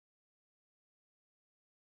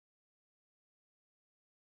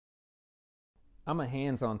I'm a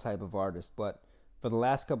hands-on type of artist, but for the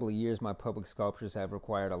last couple of years my public sculptures have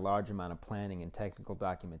required a large amount of planning and technical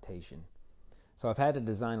documentation. So I've had to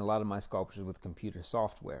design a lot of my sculptures with computer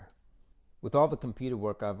software. With all the computer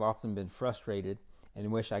work, I've often been frustrated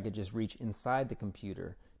and wish I could just reach inside the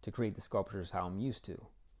computer to create the sculptures how I'm used to.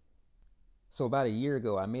 So about a year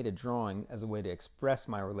ago, I made a drawing as a way to express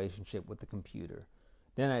my relationship with the computer.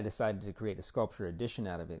 Then I decided to create a sculpture edition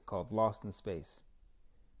out of it called Lost in Space.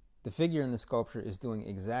 The figure in the sculpture is doing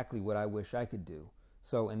exactly what I wish I could do.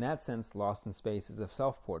 So in that sense, Lost in Space is a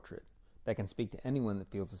self-portrait that can speak to anyone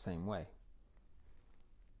that feels the same way.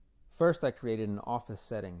 First, I created an office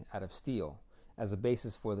setting out of steel as a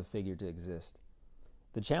basis for the figure to exist.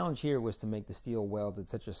 The challenge here was to make the steel welds at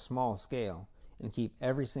such a small scale and keep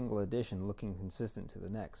every single edition looking consistent to the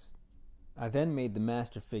next. I then made the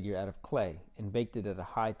master figure out of clay and baked it at a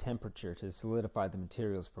high temperature to solidify the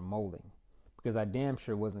materials for molding, because I damn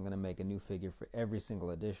sure wasn't going to make a new figure for every single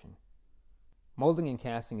edition. Molding and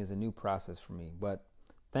casting is a new process for me, but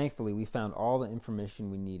thankfully we found all the information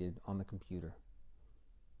we needed on the computer.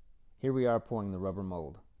 Here we are pouring the rubber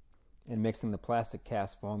mold and mixing the plastic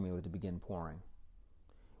cast formula to begin pouring.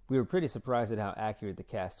 We were pretty surprised at how accurate the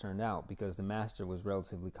cast turned out because the master was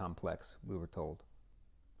relatively complex, we were told.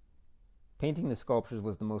 Painting the sculptures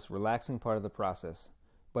was the most relaxing part of the process,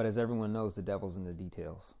 but as everyone knows, the devil's in the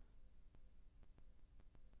details.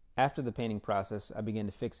 After the painting process, I began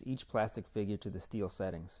to fix each plastic figure to the steel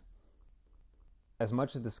settings. As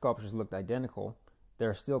much as the sculptures looked identical, there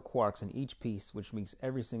are still quarks in each piece, which makes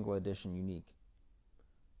every single edition unique.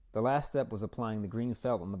 The last step was applying the green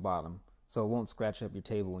felt on the bottom, so it won't scratch up your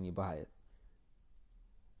table when you buy it.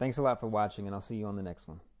 Thanks a lot for watching, and I'll see you on the next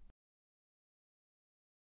one.